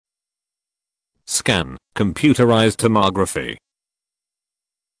Scan, computerized tomography.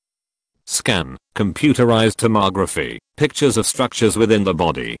 Scan, computerized tomography, pictures of structures within the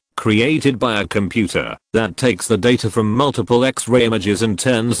body, created by a computer, that takes the data from multiple X-ray images and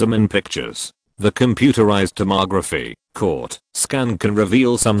turns them in pictures. The computerized tomography, CORT, scan can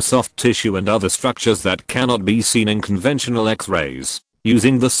reveal some soft tissue and other structures that cannot be seen in conventional X-rays.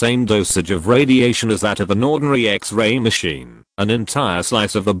 Using the same dosage of radiation as that of an ordinary X-ray machine, an entire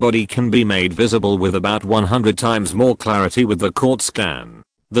slice of the body can be made visible with about 100 times more clarity with the CORT scan.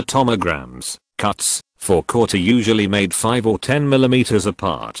 The tomograms, cuts, for CORT are usually made 5 or 10 millimeters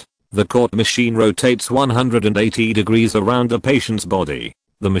apart. The CORT machine rotates 180 degrees around the patient's body.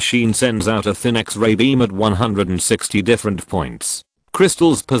 The machine sends out a thin X-ray beam at 160 different points.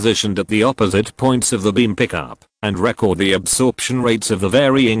 Crystals positioned at the opposite points of the beam pick up and record the absorption rates of the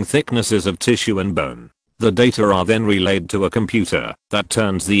varying thicknesses of tissue and bone. The data are then relayed to a computer that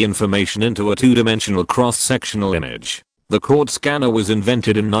turns the information into a two-dimensional cross-sectional image. The CORT scanner was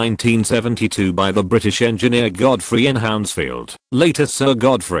invented in 1972 by the British engineer Godfrey N. Hounsfield, later Sir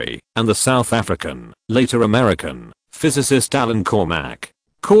Godfrey, and the South African, later American, physicist Alan Cormack.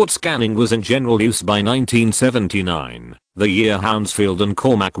 CORT scanning was in general use by 1979, the year Hounsfield and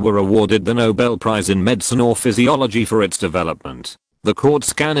Cormack were awarded the Nobel Prize in Medicine or Physiology for its development. The CORT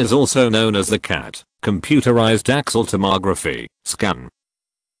scan is also known as the CAT, computerized axial tomography, scan.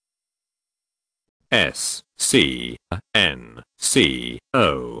 S C N C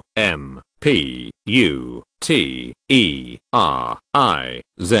O M P U T E R I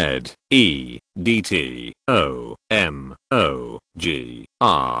Z E D T O M O G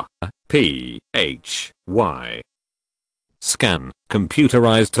R P H Y. Scan,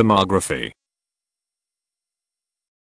 computerized tomography.